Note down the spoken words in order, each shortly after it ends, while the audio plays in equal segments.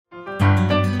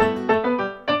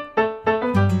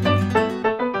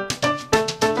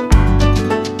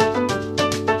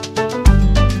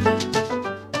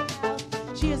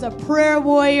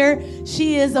lawyer.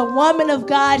 She is a woman of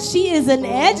God. She is an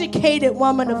educated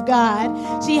woman of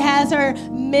God. She has her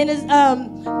MDiv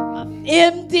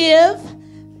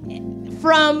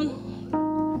from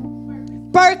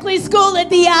Berkeley School of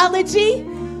Theology.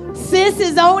 Sis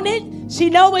is on it. She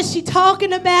knows what she's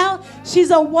talking about.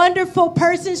 She's a wonderful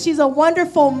person. She's a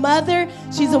wonderful mother.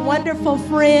 She's a wonderful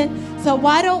friend. So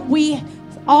why don't we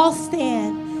all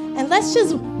stand and let's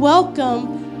just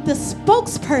welcome the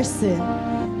spokesperson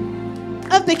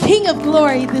of the King of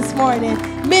Glory this morning,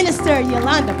 Minister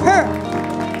Yolanda Pearl.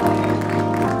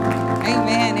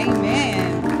 Amen,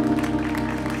 amen.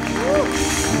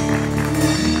 Amen,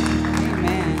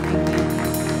 amen.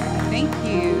 Thank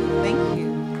you, thank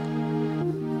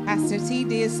you. Pastor T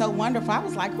did so wonderful. I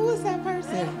was like, who is that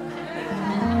person?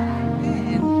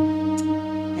 Amen,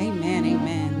 amen,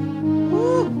 amen.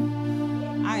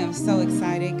 Woo. I am so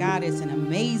excited. God is an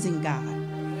amazing God.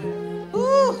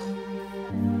 Woo.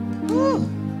 Woo.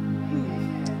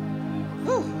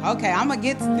 Woo. Okay, I'm going to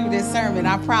get through this sermon,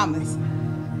 I promise.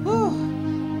 Woo.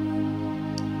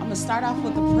 I'm going to start off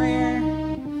with a prayer.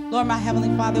 Lord, my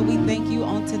Heavenly Father, we thank you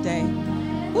on today.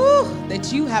 Woo,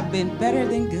 that you have been better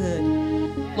than good.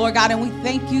 Lord God, and we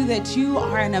thank you that you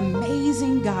are an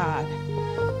amazing God.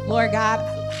 Lord God,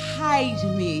 hide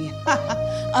me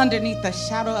underneath the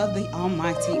shadow of the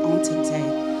Almighty on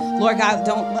today. Lord God,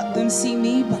 don't let them see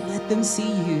me, but let them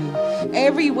see you.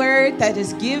 Every word that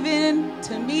is given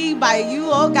to me by you,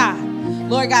 oh God,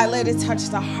 Lord God, let it touch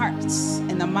the hearts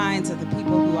and the minds of the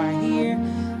people who are here,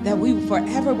 that we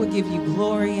forever will give you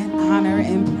glory and honor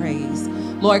and praise.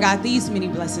 Lord God, these many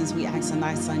blessings we ask in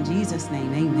thy Son, Jesus'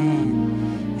 name,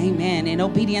 amen. Amen. In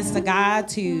obedience to God,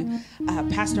 to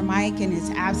Pastor Mike in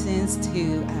his absence,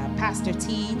 to Pastor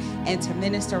T, and to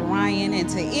Minister Ryan, and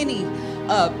to any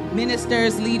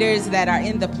ministers, leaders that are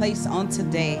in the place on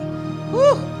today.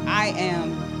 Whew, I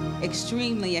am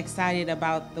extremely excited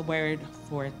about the word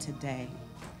for today.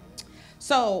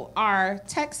 So our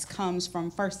text comes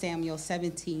from 1 Samuel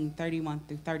 17, 31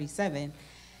 through 37.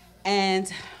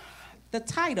 And the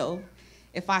title,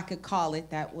 if I could call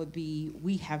it, that would be,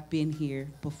 We Have Been Here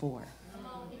Before.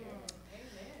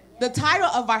 The title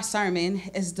of our sermon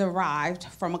is derived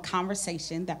from a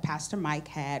conversation that Pastor Mike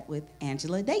had with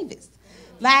Angela Davis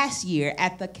last year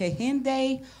at the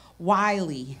Kehinde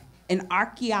Wiley, an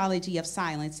Archaeology of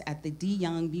Silence at the De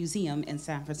Young Museum in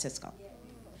San Francisco.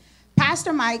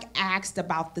 Pastor Mike asked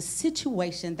about the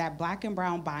situation that Black and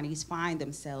brown bodies find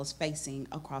themselves facing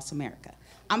across America.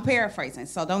 I'm paraphrasing,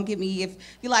 so don't get me if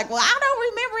you're like, well, I don't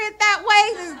remember it that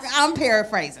way. I'm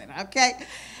paraphrasing, okay?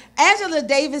 Angela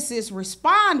Davis's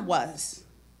response was,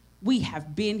 we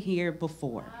have been here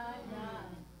before.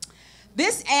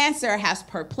 This answer has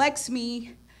perplexed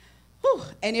me,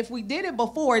 and if we did it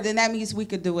before, then that means we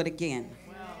could do it again.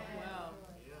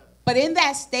 But in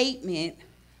that statement,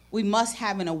 we must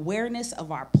have an awareness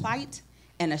of our plight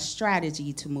and a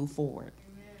strategy to move forward.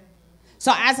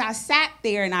 So as I sat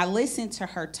there and I listened to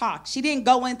her talk, she didn't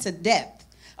go into depth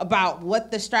about what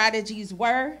the strategies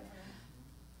were,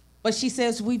 but she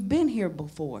says, we've been here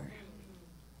before.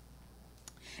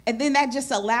 And then that just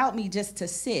allowed me just to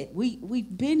sit.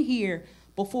 We've been here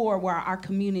before where our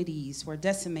communities were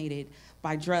decimated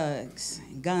by drugs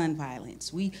and gun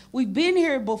violence. We've been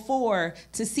here before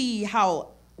to see how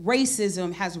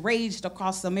racism has raged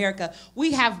across America.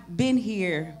 We have been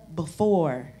here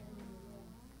before.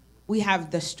 We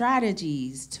have the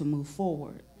strategies to move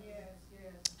forward.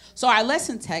 So our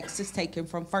lesson text is taken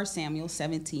from 1 Samuel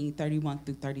 17, 31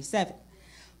 through 37.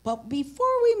 But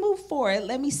before we move forward,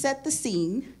 let me set the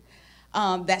scene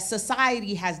that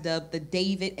society has dubbed the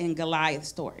David and Goliath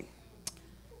story.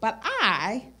 But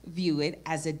I view it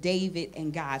as a David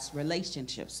and God's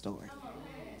relationship story.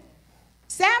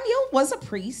 Samuel was a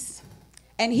priest,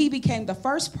 and he became the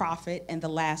first prophet and the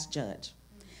last judge.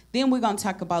 Then we're going to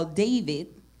talk about David,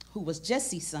 who was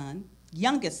Jesse's son,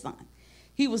 youngest son.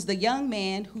 He was the young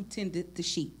man who tended the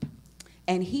sheep,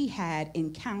 and he had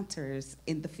encounters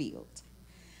in the field.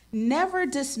 Never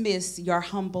dismiss your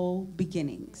humble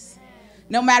beginnings.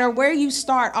 No matter where you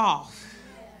start off,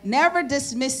 never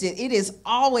dismiss it. It is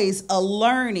always a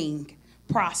learning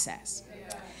process.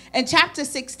 In chapter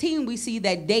 16, we see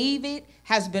that David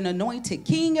has been anointed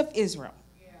king of Israel,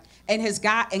 and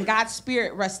God's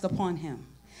spirit rests upon him.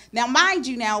 Now, mind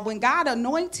you, when God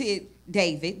anointed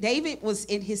David, David was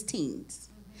in his teens.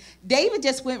 David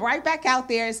just went right back out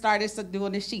there and started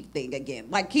doing the sheep thing again.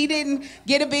 Like, he didn't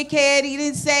get a big head. He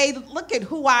didn't say, look at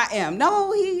who I am.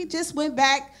 No, he just went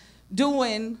back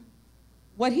doing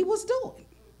what he was doing.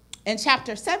 In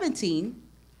chapter 17,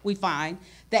 we find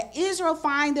that Israel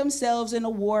find themselves in a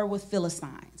war with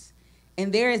Philistines.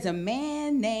 And there is a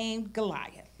man named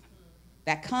Goliath.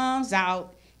 that comes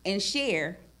out and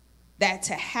share that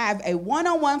to have a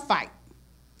one-on-one fight,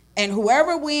 and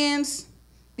whoever wins,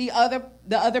 the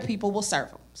other people will serve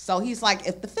him. So he's like,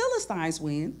 if the Philistines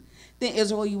win, then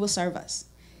Israel, you will serve us.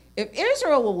 If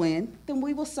Israel will win, then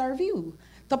we will serve you.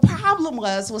 The problem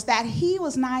was that he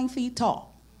was 9 feet tall.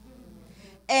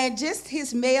 And just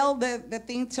his mail, the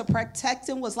thing to protect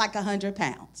him was like 100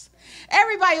 pounds.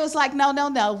 Everybody was like, no,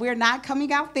 we're not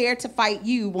coming out there to fight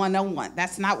you one-on-one.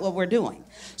 That's not what we're doing.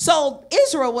 So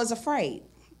Israel was afraid.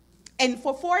 And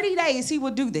for 40 days, he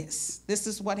would do this. This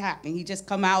is what happened. He just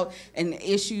come out and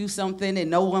issue something and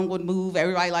no one would move.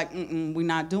 Everybody like, we're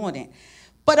not doing it.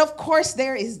 But of course,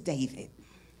 there is David.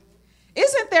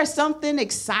 Isn't there something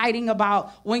exciting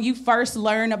about when you first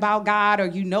learn about God or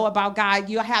you know about God,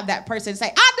 you have that person say,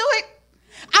 I'll do it.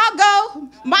 I'll go.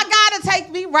 My God will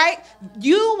take me, right?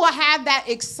 You will have that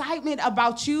excitement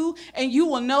about you, and you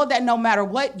will know that no matter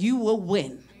what, you will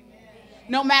win.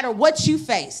 No matter what you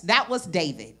face. That was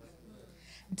David.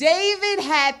 David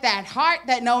had that heart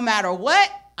that no matter what,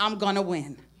 I'm going to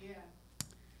win.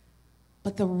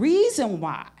 But the reason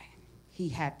why he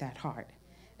had that heart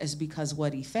is because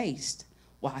what he faced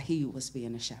while he was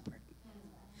being a shepherd.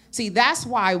 See, that's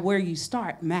why where you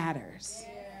start matters.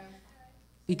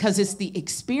 Because it's the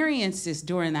experiences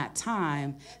during that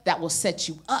time that will set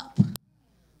you up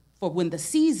for when the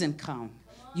season comes.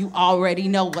 You already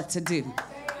know what to do.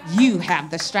 You have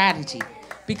the strategy.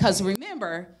 Because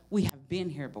remember, we have been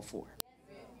here before.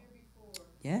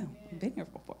 Yeah, we've been here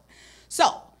before.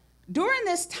 So during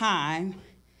this time,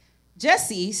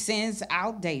 Jesse sends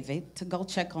out David to go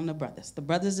check on the brothers. The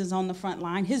brothers is on the front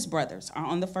line. His brothers are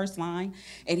on the first line,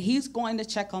 and he's going to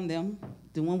check on them,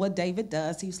 doing what David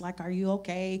does. He's like, are you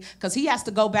okay? Because he has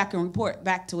to go back and report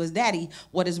back to his daddy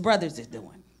what his brothers is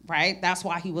doing, right? That's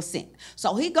why he was sent.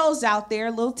 So he goes out there,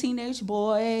 little teenage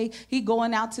boy. He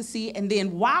going out to see, and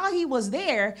then while he was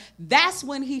there, that's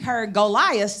when he heard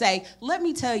Goliath say, let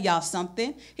me tell y'all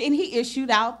something. And he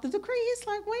issued out the decree. He's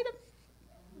like,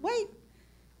 wait.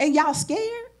 And y'all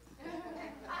scared?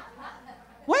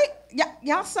 Wait,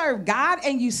 y'all serve God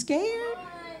and you scared?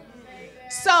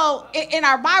 So in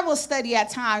our Bible study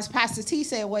at times, Pastor T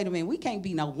said, wait a minute, we can't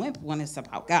be no wimp when it's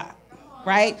about God,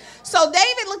 right? So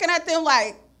David looking at them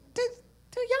like, do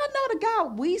y'all know the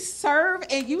God we serve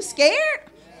and you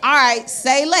scared? All right,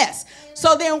 say less.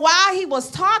 So then while he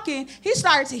was talking, he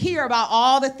started to hear about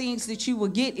all the things that you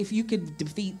would get if you could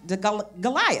defeat the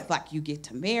Goliath. Like you get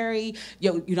to marry,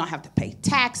 you don't have to pay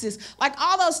taxes, like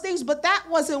all those things. But that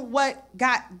wasn't what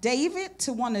got David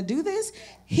to want to do this.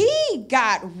 He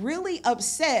got really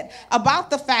upset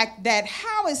about the fact that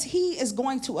how is he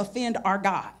going to offend our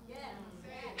God?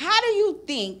 How do you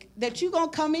think that you're going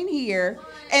to come in here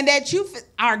and that you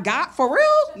are God for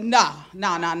real? No.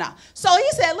 So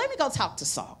he said, let me go talk to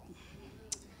Saul.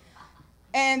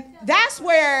 And that's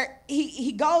where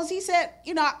he goes. He said,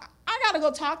 I got to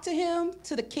go talk to him,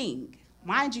 to the king.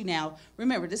 Mind you now,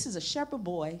 remember, this is a shepherd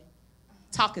boy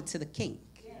talking to the king.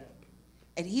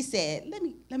 And he said, let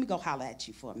me go holler at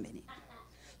you for a minute.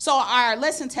 So our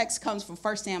lesson text comes from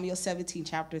 1 Samuel 17,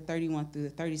 chapter 31 through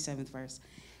the 37th verse.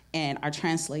 And our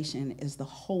translation is the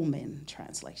Holman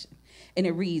translation. And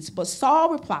it reads, but Saul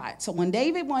replied. So when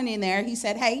David went in there, he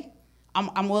said, hey,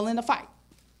 I'm willing to fight.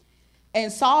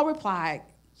 And Saul replied,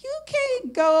 you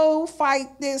can't go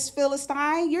fight this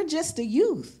Philistine. You're just a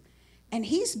youth. And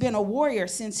he's been a warrior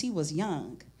since he was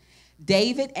young.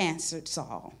 David answered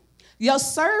Saul, your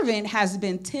servant has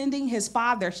been tending his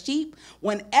father's sheep.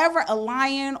 Whenever a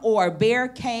lion or a bear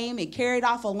came and carried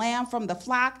off a lamb from the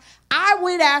flock, I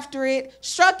went after it,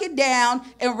 struck it down,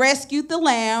 and rescued the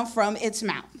lamb from its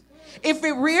mouth. If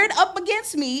it reared up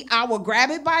against me, I will grab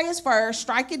it by its fur,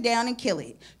 strike it down, and kill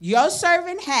it. Your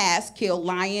servant has killed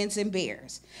lions and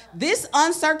bears. This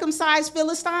uncircumcised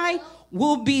Philistine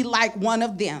will be like one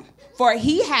of them, for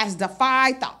he has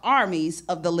defied the armies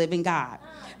of the living God.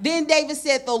 Then David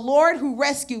said, the Lord who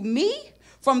rescued me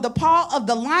from the paw of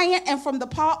the lion and from the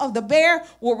paw of the bear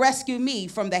will rescue me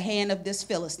from the hand of this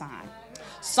Philistine.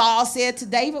 Saul said to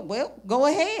David, well, go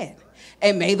ahead,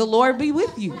 and may the Lord be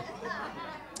with you.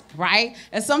 Right?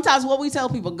 And sometimes what we tell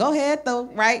people, go ahead though,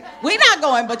 right? We're not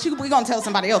going, but we're going to tell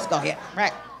somebody else, go ahead,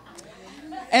 right?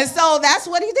 And so that's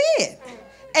what he did.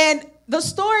 And the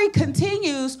story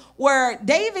continues where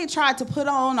David tried to put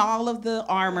on all of the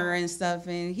armor and stuff,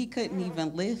 and he couldn't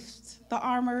even lift the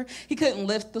armor. He couldn't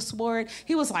lift the sword.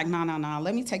 He was like, no,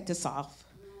 let me take this off.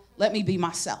 Let me be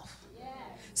myself.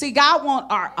 See, God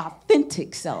wants our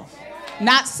authentic self,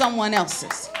 not someone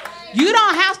else's. You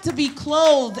don't have to be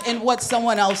clothed in what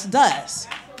someone else does,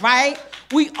 right?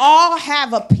 We all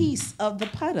have a piece of the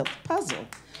puzzle.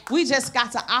 We just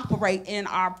got to operate in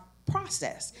our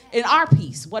process, in our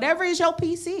peace. Whatever is your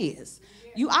peace is,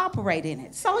 you operate in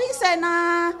it. So he said,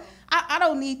 nah, I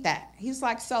don't need that. He's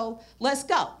like, so let's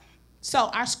go. So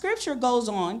our scripture goes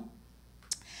on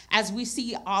as we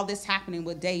see all this happening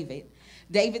with David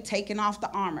taking off the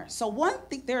armor. So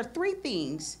there are three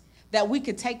things that we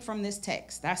could take from this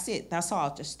text. That's it. That's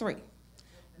all. Just three.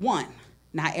 One,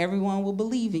 not everyone will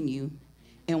believe in you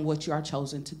and what you are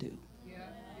chosen to do.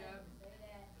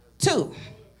 Two,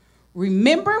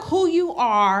 remember who you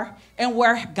are and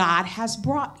where God has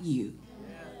brought you.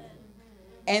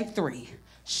 And three,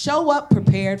 show up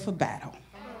prepared for battle.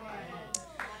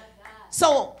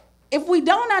 So if we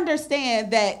don't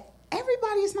understand that,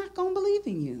 everybody's not going to believe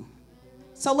in you.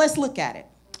 So let's look at it.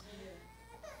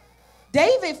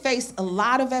 David faced a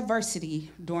lot of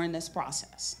adversity during this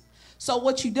process. So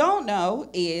what you don't know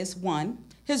is, one,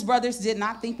 his brothers did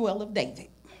not think well of David.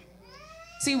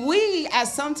 See, we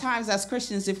sometimes as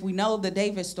Christians, if we know the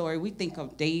David story, we think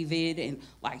of David and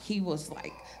like he was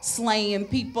like slaying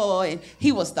people and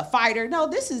he was the fighter. No,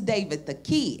 this is David the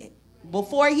kid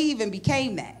before he even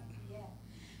became that.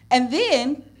 And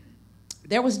then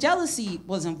there was jealousy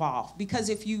was involved, because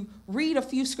if you read a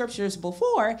few scriptures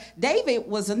before, David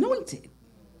was anointed,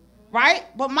 right?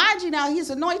 But mind you now, he's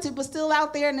anointed, but still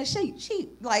out there in the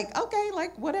sheep. Like, okay,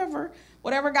 like whatever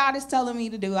God is telling me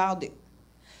to do, I'll do.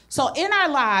 So in our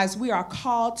lives, we are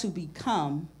called to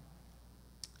become,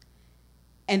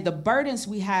 and the burdens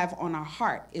we have on our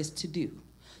heart is to do.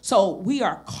 So we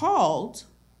are called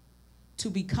to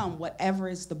become whatever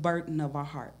is the burden of our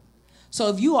heart. So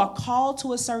if you are called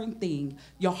to a certain thing,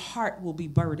 your heart will be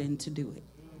burdened to do it.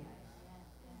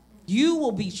 You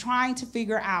will be trying to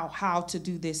figure out how to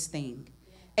do this thing,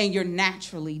 and you're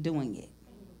naturally doing it.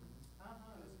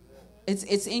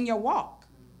 It's in your walk,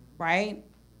 right?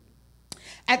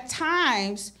 At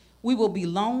times, we will be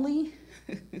lonely,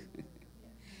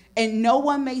 and no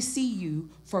one may see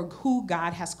you for who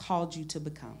God has called you to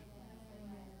become.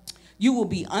 You will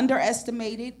be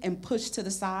underestimated and pushed to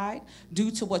the side due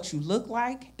to what you look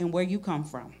like and where you come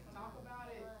from.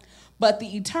 But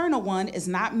the Eternal One is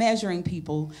not measuring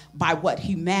people by what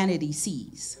humanity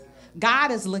sees.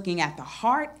 God is looking at the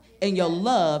heart and your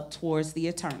love towards the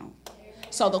eternal.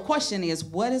 So the question is,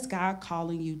 what is God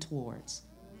calling you towards?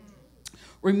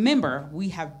 Remember, we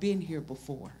have been here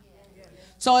before.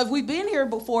 So if we've been here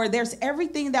before, there's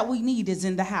everything that we need is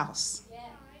in the house.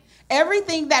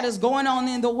 Everything that is going on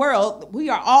in the world, we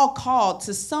are all called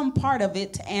to some part of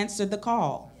it to answer the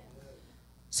call.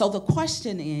 So the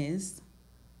question is,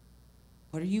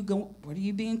 what are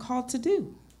you being called to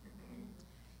do?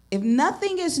 If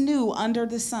nothing is new under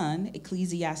the sun,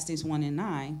 Ecclesiastes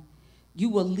 1:9, you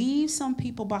will leave some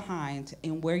people behind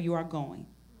in where you are going.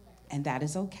 And that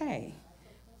is okay,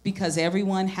 because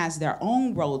everyone has their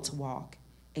own road to walk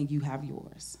and you have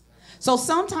yours. So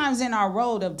sometimes in our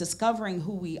road of discovering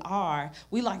who we are,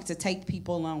 we like to take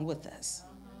people along with us.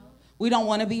 We don't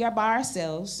want to be by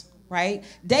ourselves, right?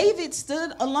 David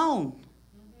stood alone.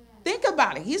 Think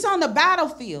about it. He's on the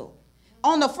battlefield,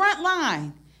 on the front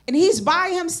line, and he's by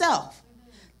himself.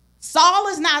 Saul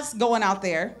is not going out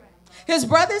there. His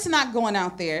brother's not going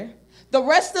out there. The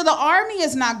rest of the army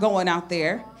is not going out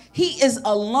there. He is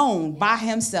alone by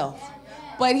himself.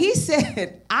 But he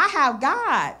said, I have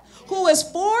God who is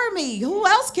for me. Who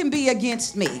else can be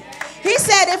against me? He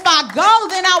said, if I go,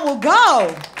 then I will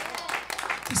go.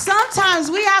 Sometimes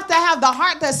we have to have the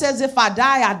heart that says, if I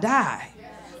die, I die.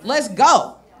 Let's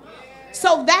go.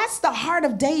 So that's the heart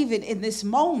of David in this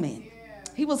moment.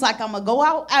 He was like, I'm going to go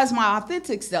out as my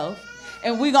authentic self,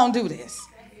 and we're going to do this.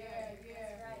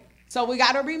 So we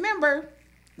got to remember,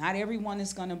 not everyone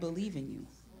is going to believe in you.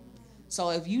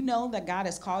 So if you know that God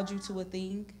has called you to a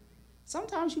thing,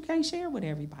 sometimes you can't share with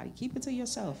everybody. Keep it to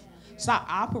yourself. Start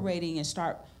operating and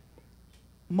start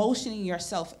motioning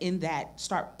yourself in that.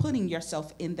 Start putting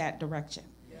yourself in that direction.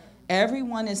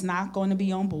 Everyone is not going to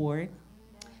be on board.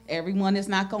 Everyone is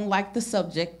not going to like the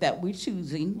subject that we're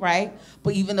choosing, right?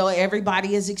 But even though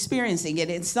everybody is experiencing it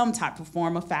in some type of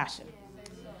form or fashion.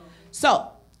 So,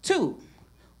 2,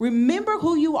 remember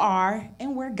who you are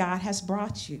and where God has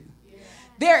brought you.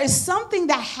 There is something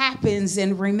that happens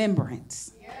in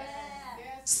remembrance.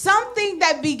 Something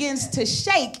that begins to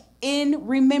shake in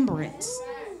remembrance,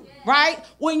 right?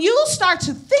 When you start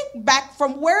to think back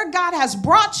from where God has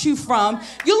brought you from,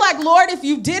 you're like, Lord, if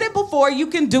you did it before, you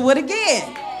can do it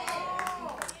again.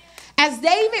 As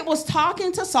David was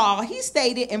talking to Saul, he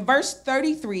stated in verse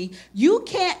 33, you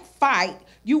can't fight,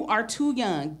 you are too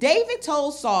young. David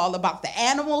told Saul about the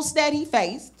animals that he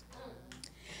faced,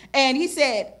 and he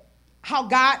said how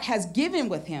God has given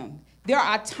with him. There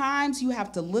are times you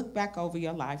have to look back over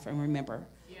your life and remember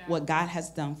what God has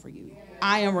done for you.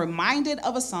 I am reminded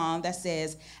of a song that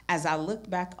says, as I look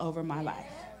back over my life,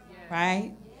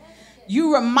 right?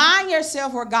 You remind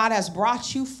yourself where God has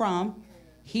brought you from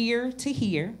here to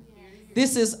here.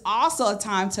 This is also a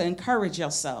time to encourage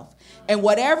yourself. And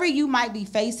whatever you might be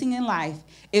facing in life,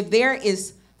 if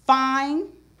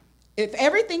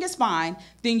everything is fine,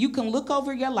 then you can look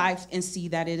over your life and see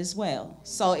that it is well.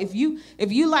 So if you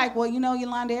like, well,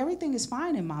 Yolanda, everything is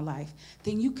fine in my life,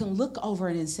 then you can look over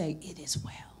it and say, it is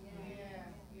well.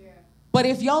 But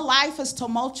if your life is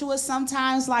tumultuous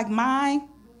sometimes like mine,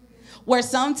 where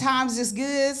sometimes it's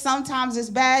good, sometimes it's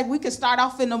bad. We could start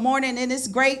off in the morning and it's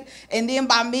great, and then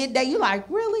by midday, you're like,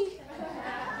 really?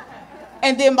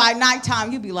 And then by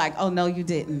nighttime, you'd be like, oh, no, you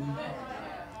didn't.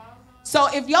 So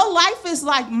if your life is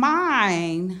like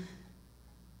mine,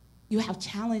 you have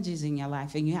challenges in your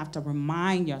life, and you have to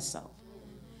remind yourself.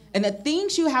 And the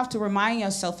things you have to remind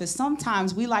yourself is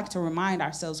sometimes we like to remind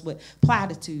ourselves with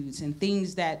platitudes and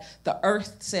things that the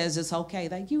earth says is okay.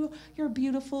 Like, you're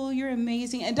beautiful, you're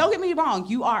amazing. And don't get me wrong,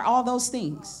 you are all those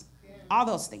things. All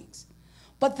those things.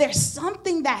 But there's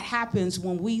something that happens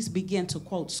when we begin to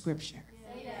quote scripture.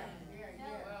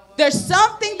 There's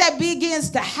something that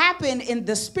begins to happen in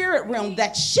the spirit realm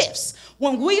that shifts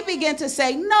when we begin to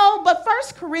say, no, but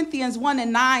 1 Corinthians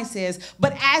 1:9 says,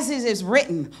 but as it is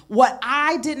written, what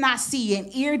eye did not see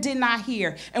and ear did not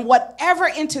hear, and whatever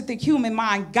entered the human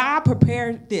mind, God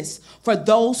prepared this for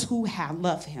those who have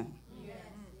loved him.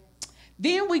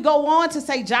 Then we go on to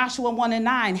say Joshua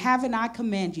 1:9, haven't I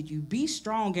commanded you, be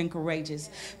strong and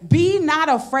courageous. Be not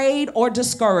afraid or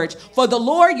discouraged, for the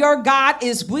Lord your God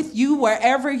is with you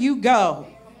wherever you go.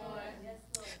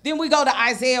 Then we go to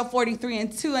Isaiah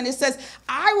 43:2, and it says,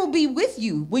 I will be with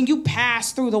you when you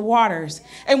pass through the waters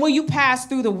and when you pass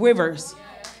through the rivers.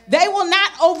 They will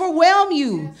not overwhelm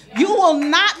you. You will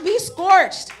not be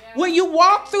scorched. When you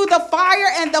walk through the fire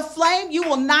and the flame, you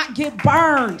will not get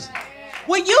burned.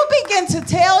 When you begin to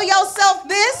tell yourself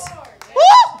this,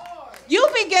 woo, you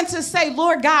begin to say,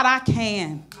 Lord God, I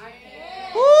can.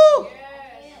 Woo.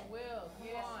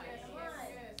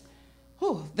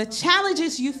 Woo. The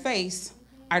challenges you face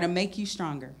are to make you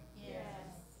stronger.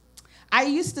 I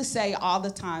used to say all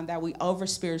the time that we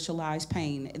over-spiritualize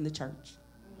pain in the church.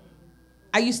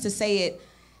 I used to say it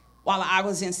while I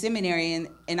was in seminary,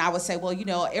 and I would say,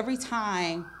 well, every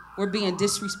time we're being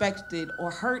disrespected or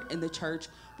hurt in the church,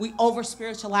 we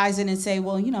over-spiritualize it and say,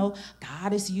 well,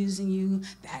 God is using you.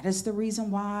 That is the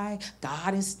reason why.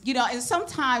 God is, and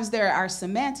sometimes there are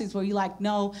semantics where you're like,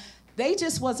 no, they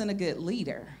just wasn't a good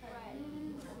leader.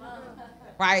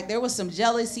 Right? There was some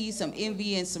jealousy, some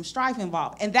envy, and some strife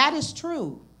involved. And that is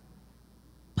true.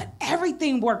 But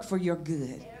everything worked for your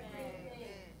good.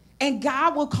 And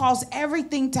God will cause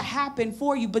everything to happen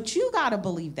for you. But you got to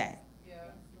believe that.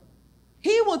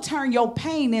 He will turn your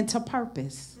pain into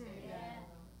purpose.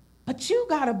 But you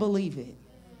got to believe it.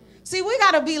 See, we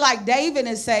got to be like David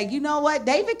and say, you know what?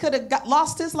 David could have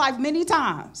lost his life many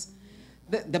times.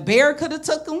 The bear could have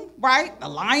took him, right? The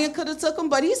lion could have took him.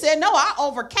 But he said, no, I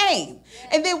overcame.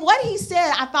 And then what he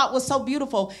said I thought was so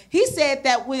beautiful. He said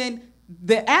that when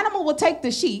the animal would take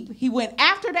the sheep, he went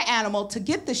after the animal to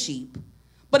get the sheep.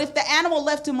 But if the animal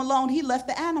left him alone, he left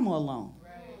the animal alone.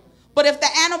 But if the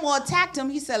animal attacked him,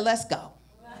 he said, let's go.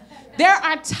 There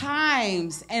are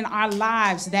times in our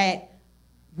lives that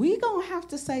we're going to have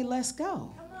to say, let's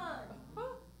go.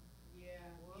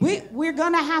 We're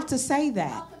going to have to say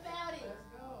that.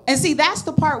 And see, that's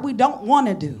the part we don't want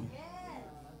to do.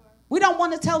 We don't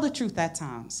want to tell the truth at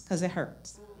times because it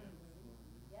hurts.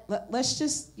 Let's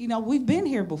just, we've been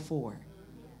here before.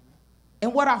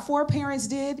 And what our foreparents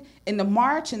did in the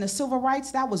march and the civil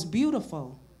rights, that was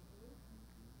beautiful.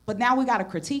 But now we got to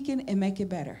critique it and make it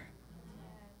better.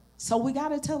 So we got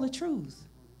to tell the truth.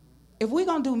 If we're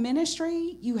going to do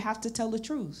ministry, you have to tell the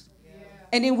truth.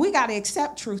 And then we got to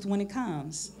accept truth when it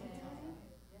comes.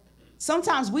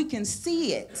 Sometimes we can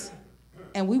see it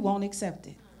and we won't accept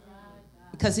it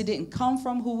because it didn't come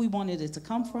from who we wanted it to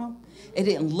come from. It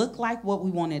didn't look like what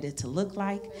we wanted it to look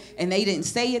like. And they didn't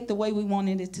say it the way we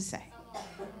wanted it to say.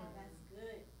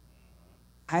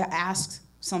 I ask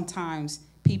sometimes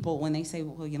people when they say,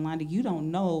 well, Yolanda, you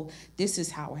don't know, this is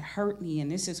how it hurt me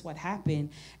and this is what happened.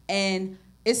 And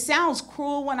it sounds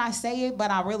cruel when I say it,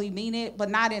 but I really mean it, but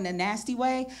not in a nasty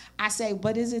way. I say,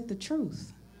 but is it the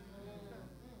truth?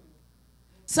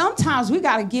 Sometimes we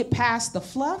got to get past the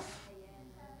fluff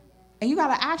and you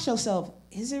got to ask yourself,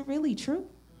 is it really true?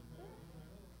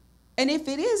 And if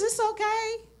it is, it's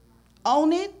okay.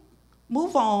 Own it,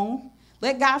 move on.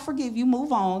 Let God forgive you,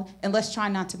 move on, and let's try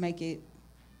not to make it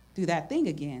do that thing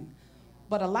again.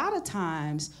 But a lot of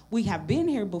times we have been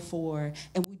here before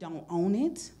and we don't own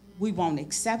it. We won't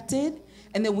accept it.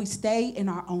 And then we stay in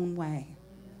our own way.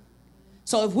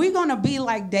 So if we're going to be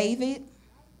like David,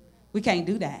 we can't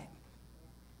do that.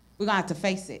 We're going to have to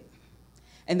face it.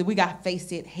 And then we got to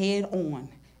face it head on.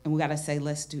 And we got to say,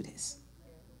 let's do this.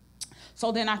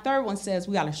 So then our third one says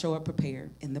we got to show up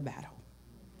prepared in the battle.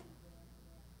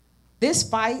 This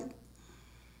fight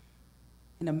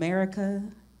in America,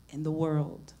 in the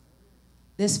world,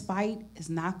 this fight is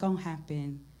not going to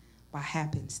happen by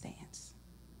happenstance.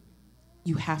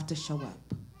 You have to show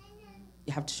up.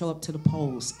 You have to show up to the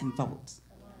polls and vote.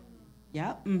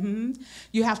 Yeah.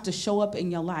 You have to show up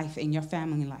in your life, in your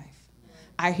family life.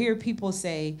 I hear people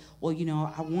say, well, you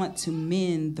know, I want to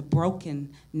mend the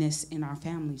brokenness in our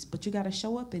families, but you got to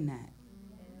show up in that.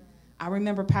 I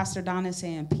remember Pastor Donna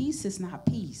saying, peace is not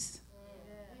peace.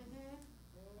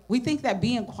 We think that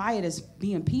being quiet is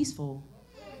being peaceful,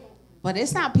 but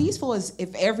it's not peaceful as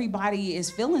if everybody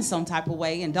is feeling some type of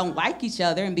way and don't like each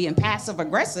other and being passive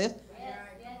aggressive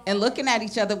and looking at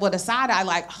each other with a side eye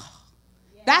like, oh,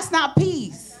 that's not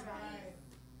peace.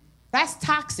 That's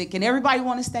toxic and everybody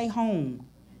want to stay home.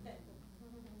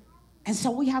 And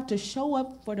so we have to show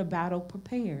up for the battle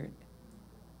prepared.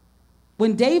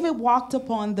 When David walked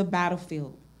upon the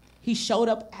battlefield, he showed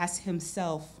up as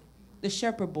himself, the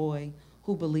shepherd boy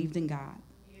who believed in God.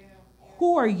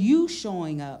 Who are you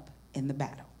showing up in the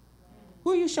battle?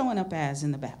 Who are you showing up as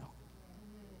in the battle?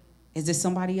 Is it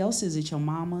somebody else? Is it your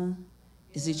mama?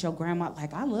 Is it your grandma?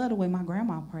 Like, I love the way my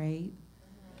grandma prayed.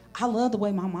 I love the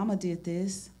way my mama did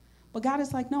this. But God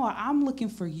is like, no, I'm looking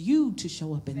for you to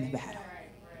show up in the battle.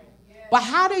 But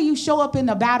how do you show up in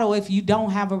the battle if you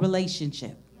don't have a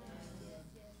relationship?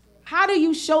 How do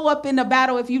you show up in the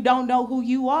battle if you don't know who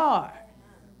you are?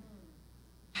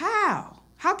 How?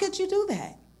 How could you do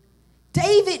that?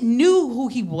 David knew who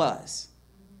he was,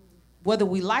 whether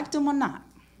we liked him or not,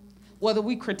 whether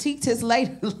we critiqued his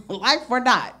later life or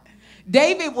not.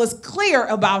 David was clear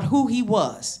about who he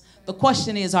was. The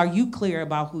question is, are you clear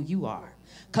about who you are?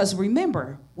 Because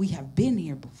remember, we have been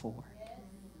here before.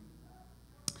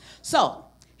 So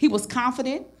he was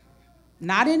confident,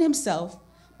 not in himself,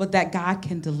 but that God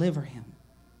can deliver him.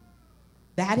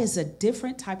 That is a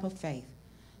different type of faith,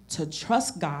 to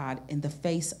trust God in the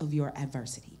face of your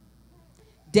adversity.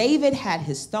 David had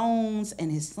his stones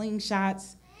and his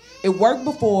slingshots. It worked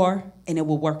before, and it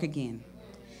will work again.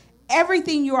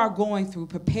 Everything you are going through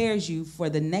prepares you for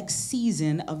the next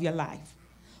season of your life.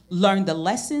 Learn the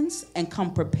lessons and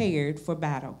come prepared for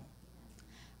battle.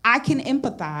 I can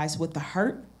empathize with the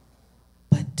hurt,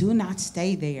 but do not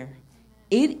stay there.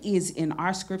 It is in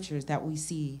our scriptures that we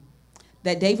see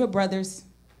that David's brothers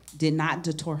did not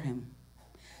detour him.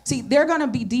 See, there are going to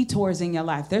be detours in your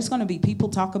life. There's going to be people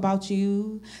talk about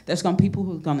you. There's going to be people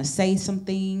who are going to say some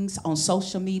things on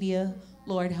social media.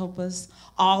 Lord help us.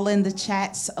 All in the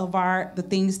chats of the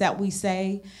things that we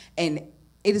say. And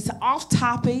it is off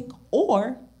topic,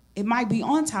 or it might be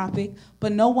on topic,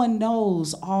 but no one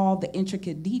knows all the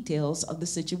intricate details of the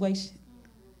situation.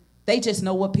 They just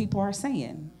know what people are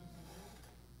saying.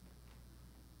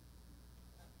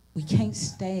 We can't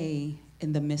stay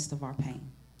in the midst of our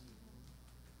pain.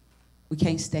 We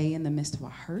can't stay in the midst of our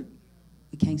hurt.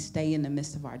 We can't stay in the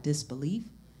midst of our disbelief.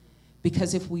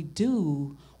 Because if we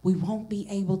do, we won't be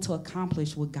able to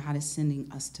accomplish what God is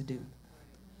sending us to do.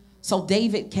 So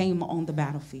David came on the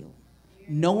battlefield,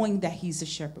 knowing that he's a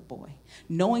shepherd boy,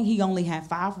 knowing he only had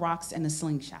 5 rocks and a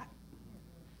slingshot.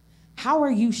 How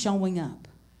are you showing up?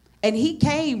 And he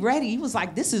came ready. He was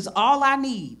like, this is all I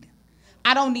need.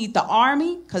 I don't need the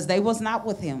army because they was not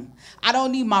with him. I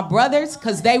don't need my brothers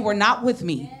because they were not with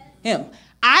me. Him.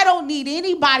 I don't need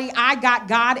anybody. I got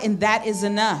God, and that is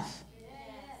enough.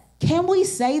 Can we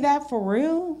say that for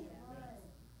real?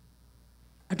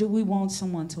 Or do we want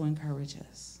someone to encourage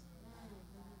us?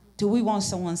 Do we want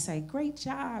someone to say, great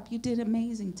job, you did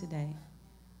amazing today?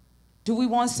 Do we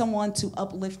want someone to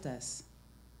uplift us?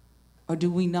 Or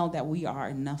do we know that we are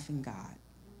enough in God?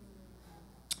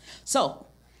 So,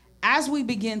 as we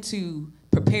begin to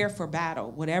prepare for battle,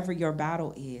 whatever your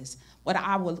battle is, what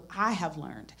I have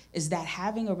learned is that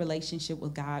having a relationship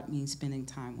with God means spending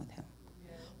time with him.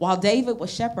 While David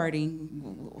was shepherding,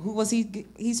 who was he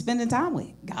spending time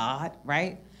with? God,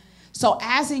 right? So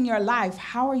as in your life,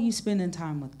 how are you spending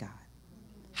time with God?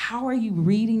 How are you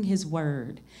reading his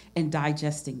word and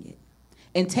digesting it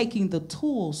and taking the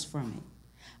tools from it?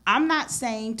 I'm not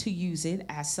saying to use it,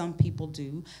 as some people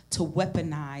do, to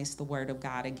weaponize the word of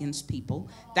God against people.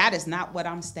 That is not what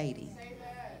I'm stating.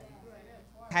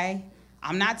 Okay?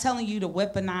 I'm not telling you to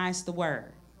weaponize the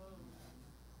word.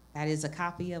 That is a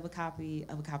copy of a copy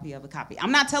of a copy of a copy.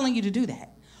 I'm not telling you to do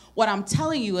that. What I'm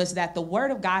telling you is that the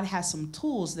Word of God has some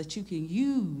tools that you can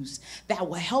use that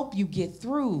will help you get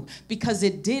through, because he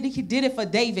did it for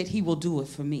David, he will do it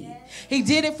for me. He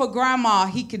did it for grandma,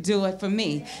 he could do it for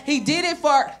me. He did it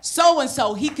for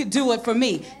so-and-so, he could do it for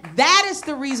me. That is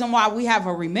the reason why we have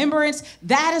a remembrance.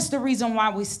 That is the reason why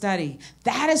we study.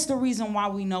 That is the reason why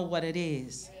we know what it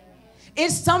is.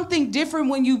 It's something different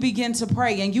when you begin to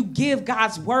pray and you give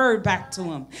God's word back to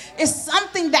him. It's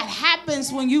something that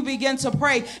happens when you begin to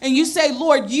pray and you say,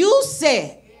 Lord, you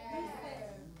said.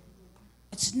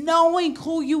 It's knowing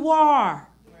who you are,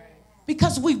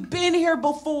 because we've been here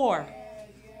before.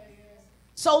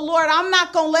 So, Lord, I'm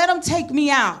not going to let them take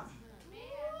me out.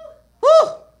 Woo!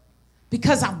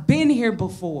 Because I've been here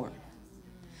before.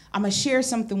 I'm going to share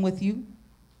something with you,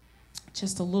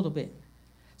 just a little bit.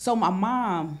 So my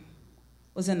mom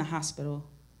was in the hospital,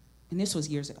 and this was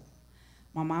years ago.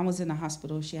 My mom was in the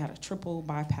hospital. She had a triple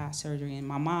bypass surgery, and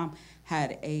my mom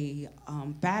had a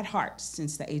bad heart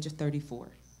since the age of 34.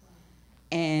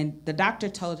 And the doctor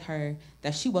told her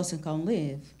that she wasn't going to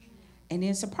live. And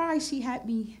then, surprise, she had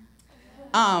me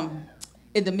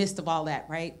in the midst of all that,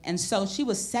 right? And so she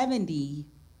was 72-ish.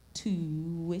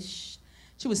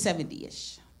 She was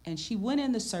 70-ish. And she went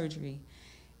into surgery,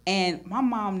 and my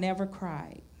mom never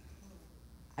cried.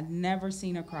 I'd never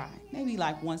seen her cry, maybe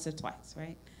like once or twice,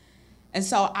 right? And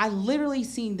so I literally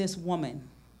seen this woman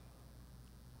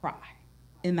cry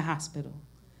in the hospital.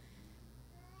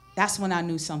 That's when I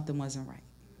knew something wasn't right.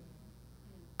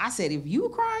 I said, if you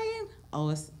crying, oh,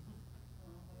 it's,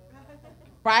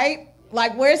 right?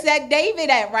 Like, where's that David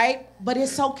at, right? But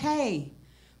it's okay,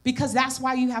 because that's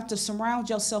why you have to surround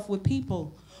yourself with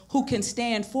people who can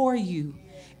stand for you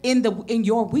in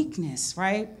your weakness,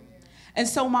 right? And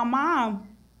so my mom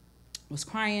was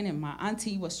crying, and my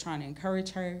auntie was trying to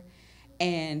encourage her,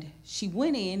 and she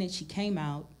went in and she came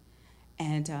out,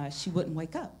 and she wouldn't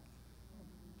wake up.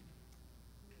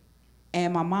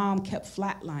 And my mom kept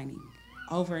flatlining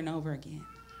over and over again.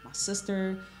 My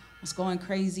sister was going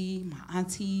crazy. My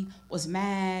auntie was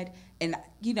mad. And,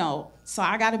 you know, so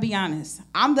I got to be honest.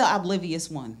 I'm the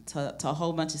oblivious one to a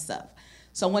whole bunch of stuff.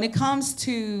 So when it comes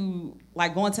to,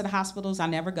 like, going to the hospitals, I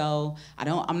never go.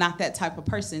 I'm not that type of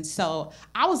person. So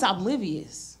I was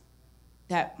oblivious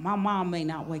that my mom may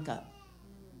not wake up.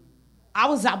 I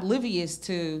was oblivious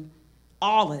to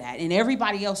all of that. And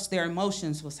everybody else, their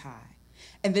emotions was high.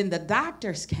 And then the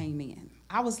doctors came in.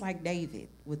 I was like David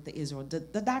with the Israel.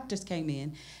 The doctors came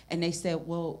in, and they said,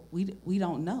 well, we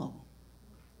don't know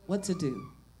what to do.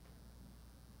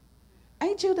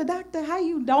 Ain't you the doctor? How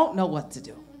you don't know what to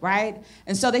do, right?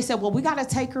 And so they said, well, we got to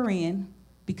take her in,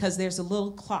 because there's a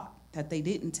little clot that they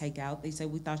didn't take out. They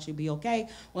said, we thought she'd be okay.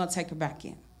 We'll take her back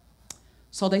in.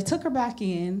 So they took her back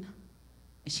in,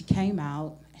 and she came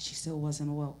out, and she still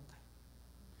wasn't awoke.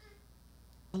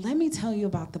 But let me tell you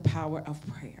about the power of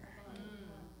prayer.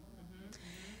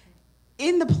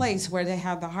 In the place where they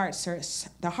have the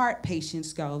heart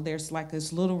patients go, there's like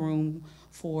this little room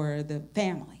for the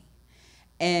family.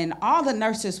 And all the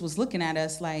nurses was looking at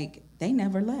us like they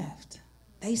never left.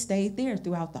 They stayed there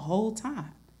throughout the whole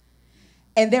time.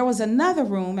 And there was another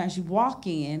room as you walk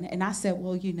in, and I said,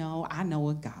 well, you know, I know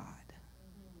a God.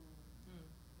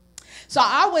 So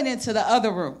I went into the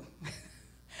other room.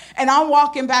 And I'm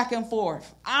walking back and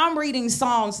forth. I'm reading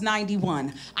Psalms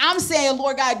 91. I'm saying,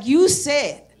 Lord God, you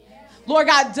said, Lord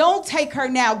God, don't take her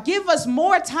now. Give us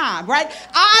more time, right?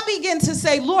 I begin to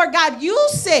say, Lord God, you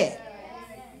said.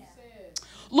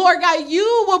 Lord God,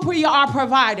 you will be our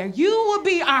provider. You will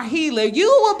be our healer. You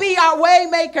will be our way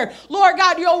maker. Lord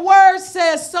God, your word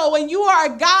says so, and you are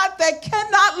a God that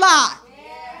cannot lie.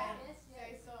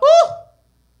 Woo!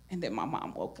 And then my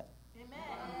mom woke up.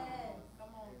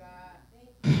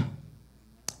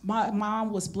 My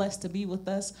mom was blessed to be with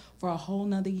us for a whole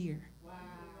nother year. Wow.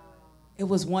 It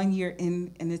was 1 year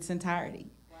in its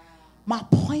entirety. Wow. My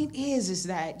point is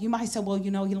that you might say, well, you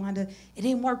know, Yolanda, it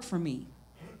didn't work for me.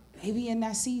 Maybe in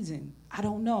that season. I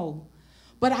don't know.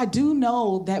 But I do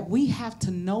know that we have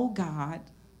to know God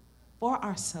for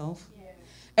ourselves. Yeah.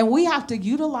 And we have to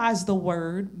utilize the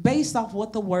word based off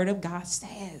what the word of God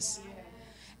says. Yeah.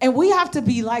 And we have to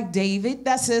be like David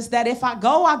that says that if I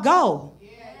go, I go.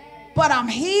 But I'm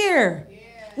here.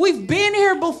 We've been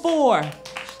here before.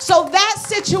 So that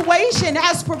situation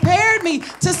has prepared me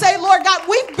to say, Lord God,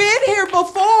 we've been here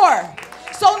before.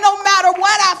 So no matter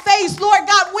what I face, Lord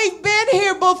God, we've been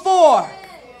here before.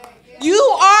 You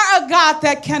are a God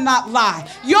that cannot lie.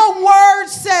 Your word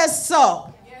says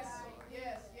so.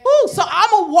 Ooh, so I'm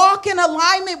going to walk in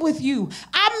alignment with you.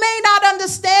 I may not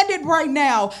understand it right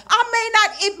now.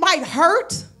 It might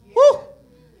hurt. Ooh.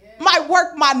 might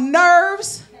work my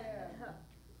nerves.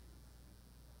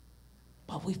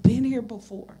 But we've been here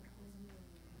before.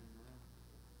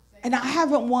 And I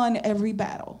haven't won every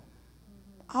battle.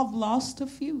 I've lost a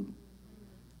few.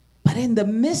 But in the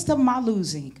midst of my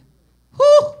losing,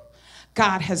 whew,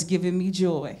 God has given me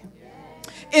joy.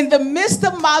 In the midst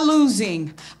of my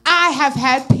losing, I have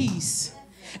had peace.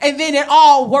 And then it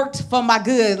all worked for my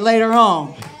good later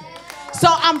on. So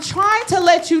I'm trying to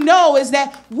let you know is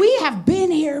that we have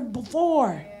been here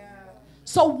before.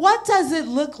 So what does it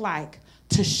look like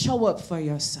to show up for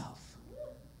yourself?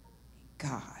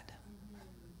 God.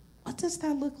 What does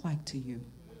that look like to you?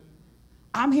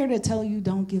 I'm here to tell you,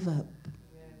 don't give up.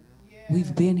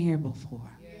 We've been here before.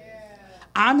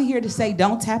 I'm here to say,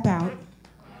 don't tap out.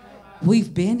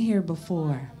 We've been here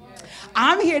before.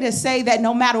 I'm here to say that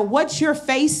no matter what you're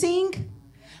facing,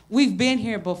 we've been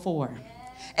here before.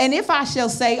 And if I shall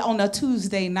say on a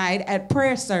Tuesday night at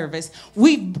prayer service,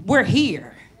 we're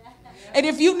here. And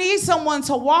if you need someone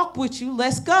to walk with you,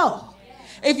 let's go.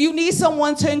 If you need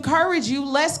someone to encourage you,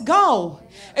 let's go.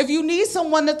 If you need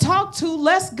someone to talk to,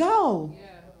 let's go.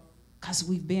 Because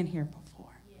we've been here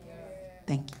before.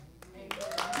 Thank you.